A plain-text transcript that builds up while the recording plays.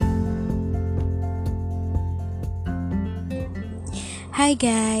Hi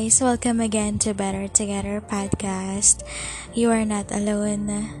guys, welcome again to Better Together podcast. You are not alone.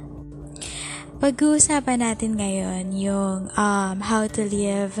 Pag-uusapan natin ngayon yung how to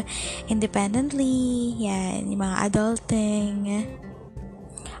live independently, yan, yung mga adulting.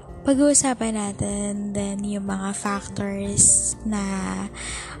 Pag-uusapan natin then yung mga factors na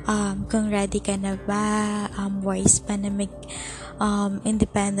kung ready ka na ba, wise pa na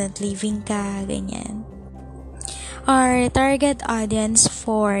independent living ka, ganyan. Our target audience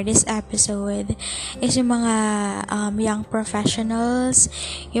for this episode is yung mga young professionals,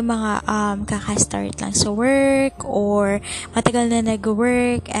 yung mga kaka-start lang sa work or matagal na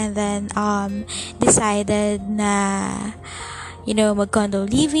nag-work and then decided na mag-condo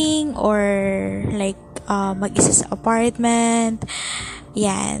living or like mag-isa sa apartment.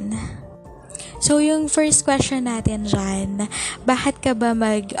 Yan. So, yung first question natin dyan, bakit ka ba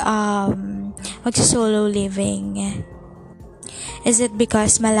mag-solo living? Is it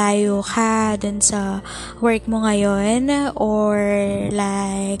because malayo ka dun sa work mo ngayon? Or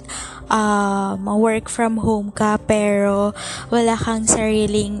like, work from home ka pero wala kang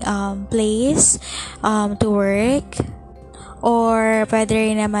sariling place to work? Or pwede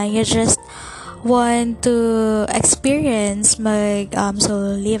rin naman you just want to experience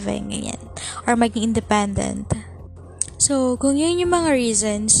solo living, ganyan. Or maging independent. So, kung yun yung mga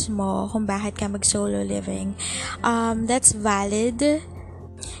reasons mo kung bakit ka mag-solo living, that's valid.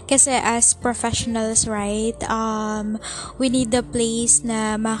 Kasi as professionals, right, we need the place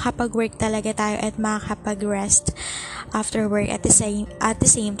na makakapag-work talaga tayo at makakapag-rest after work at the same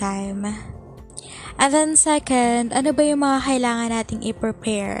time. And then second, ano ba yung mga kailangan nating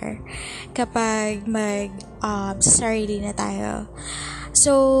i-prepare kapag sa sarili na tayo?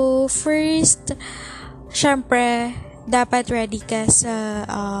 So, first, syempre, dapat ready ka sa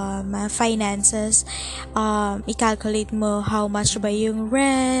finances. I-calculate mo how much ba yung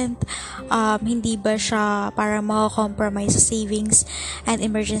rent, hindi ba siya parang mako-compromise sa savings and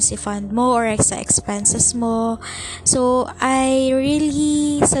emergency fund mo or extra expenses mo. So, I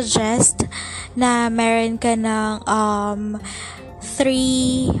really suggest na meron ka ng 3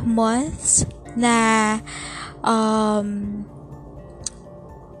 months na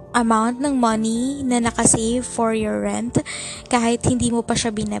amount ng money na nakasave for your rent kahit hindi mo pa siya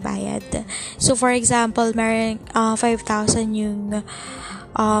binabayad. So, for example, meron 5,000 yung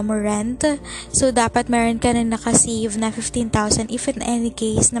rent. So, dapat meron ka na nakasave na 15,000 if in any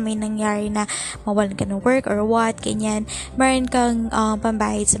case na may nangyari na mawalan ka ng work or what, ganyan. Meron kang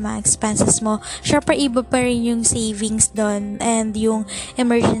pambayad sa mga expenses mo. Syempre, iba pa rin yung savings doon and yung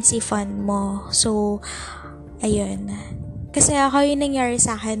emergency fund mo. So, ayun. Kasi ako yung nangyari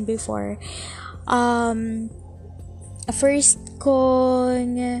sa akin before. First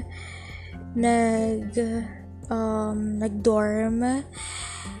kong nag-dorm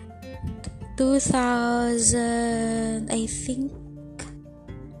 2000 I think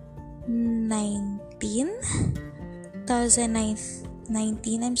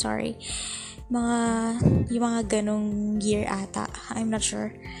 19 I'm sorry. Yung mga ganong year ata. I'm not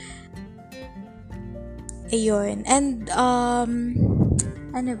sure. Ayun. And,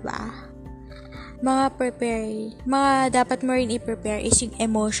 ano ba? Mga dapat mo rin i-prepare is yung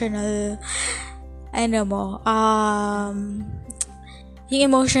emotional, yung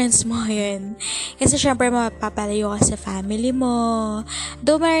emotions mo, yun. Kasi syempre, mapapalayo ka sa family mo.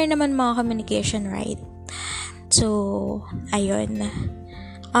 Though, mayroon naman mga communication, right? So, ayun.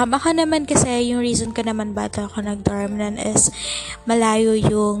 Ako naman kasi, yung reason ko naman ba't ako nag-dorm nun is malayo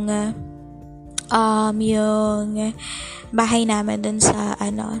yung bahay namin dun sa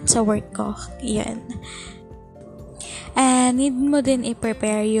work ko. Yun. And need mo din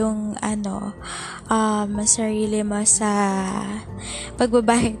i-prepare yung sarili mo sa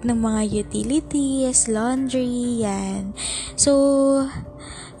pagbabayad ng mga utilities, laundry, yan. So,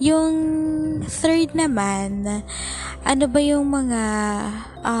 yung third naman, ano ba yung mga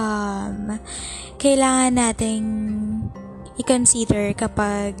kailangan nating i-consider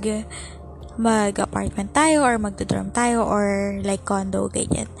kapag mag-apartment tayo or magdodorm tayo or like condo,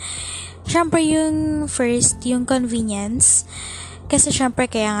 ganyan. Syempre yung first, yung convenience. Kasi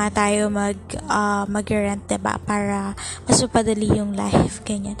syempre kaya nga tayo mag-rent, diba? Para mas mapadali yung life,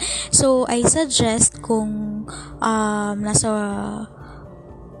 ganyan. So, I suggest kung nasa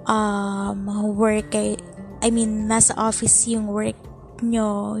work nasa office yung work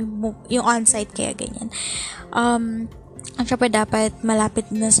nyo, yung on-site kaya, ganyan. Ang syempre dapat malapit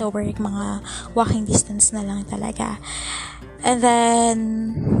na sa work, mga walking distance na lang talaga. And then,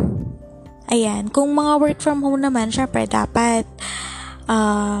 ayan, kung mga work from home naman, syempre dapat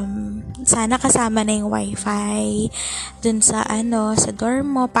sana kasama na yung wifi dun sa sa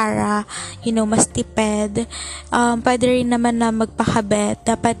dorm mo para mas tipid. Pwede rin naman na magpakabit,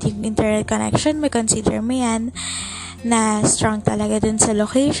 dapat yung internet connection may consider mo yan na strong talaga dun sa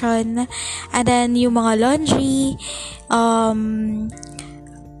location. And then yung mga laundry,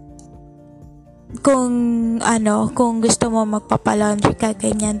 kung gusto mo magpapa-laundry ka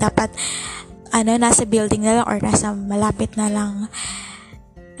ganyan, dapat nasa building na lang or nasa malapit na lang.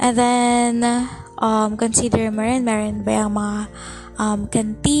 And then consider mo rin meron ba yung mga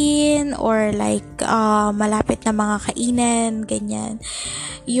canteen or like malapit na mga kainan ganyan.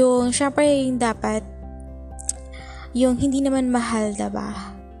 Yung syempre yung dapat yung hindi naman mahal, diba?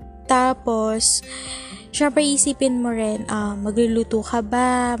 Tapos syempre isipin mo rin magluluto ka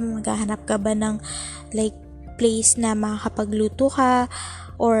ba, maghahanap ka ba ng like place na makakapagluto ka,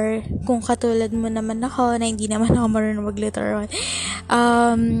 or kung katulad mo naman ako na hindi naman ako marunong magluto,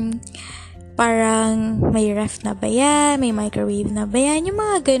 parang may ref na ba yan, may microwave na ba yan, yung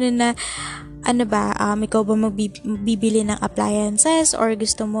mga ganun na ikaw ba magbibili ng appliances or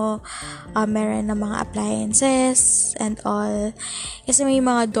gusto mo meron ng mga appliances and all. Kasi may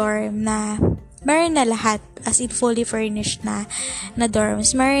mga dorm na meron na lahat, as in fully furnished na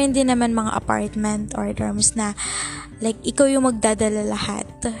dorms. Meron din naman mga apartment or dorms na like ikaw yung magdadala lahat.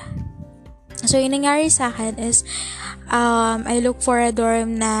 So yung nangyari sa akin is I look for a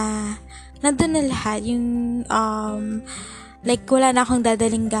dorm na nandun na lahat, yung like wala na akong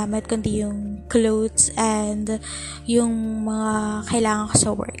dadaling gamit kundi yung clothes and yung mga kailangan ko sa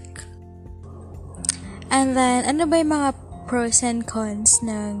work. And then ano ba yung mga pros and cons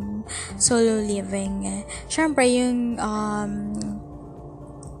ng solo living? Syempre yung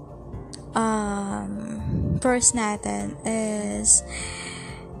pros natin is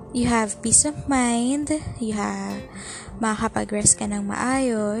you have peace of mind, makakapag-rest ka ng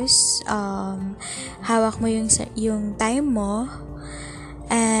maayos, hawak mo yung time mo,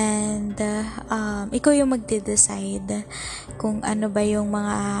 and ikaw yung magde-decide kung ano ba yung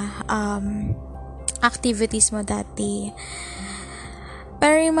mga activities mo dati.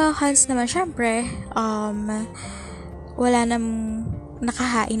 Pero yung mga cons naman, syempre wala nang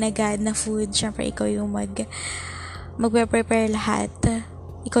nakahain agad na food. Syempre ikaw yung magpe-prepare lahat,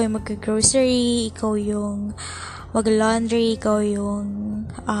 ikaw yung mag-grocery, ikaw yung mag-laundry, ikaw yung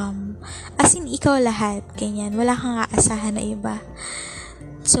as in ikaw lahat, ganyan, wala kang aasahan na iba.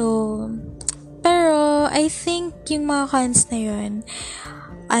 So pero I think yung mga cons na yun,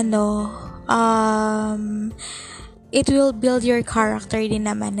 it will build your character din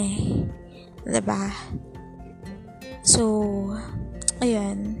naman diba? So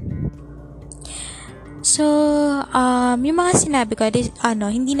ayun. So yung mga sinabi ko,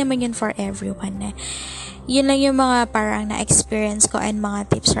 hindi naman yun for everyone Yun lang yung mga parang na-experience ko and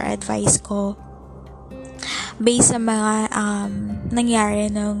mga tips or advice ko based sa mga nangyari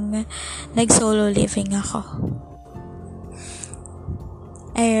nung nag-solo living ako.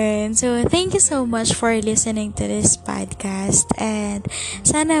 Ayun. So, thank you so much for listening to this podcast, and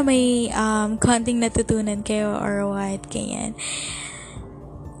sana may konting natutunan kayo or what, ganyan.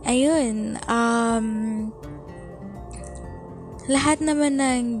 Ayun. Lahat naman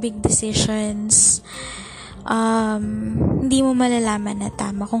ng big decisions, hindi mo malalaman na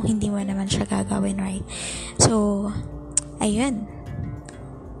tama kung hindi mo naman siya gagawin, right? So, ayun.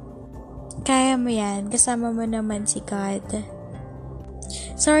 Kaya mo yan. Kasama mo naman si God.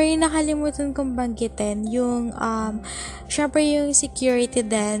 Sorry, nakalimutan kong banggitin yung, syempre yung security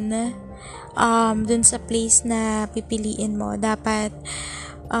din, dun sa place na pipiliin mo. Dapat,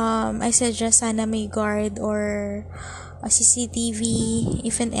 I suggest sana may guard or a CCTV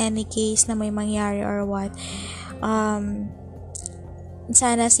if in any case na may mangyari or what.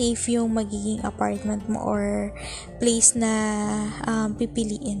 Sana safe yung magiging apartment mo or place na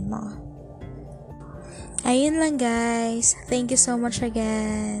pipiliin mo. Ayun lang guys. Thank you so much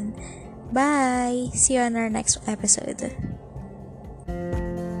again. Bye! See you on our next episode.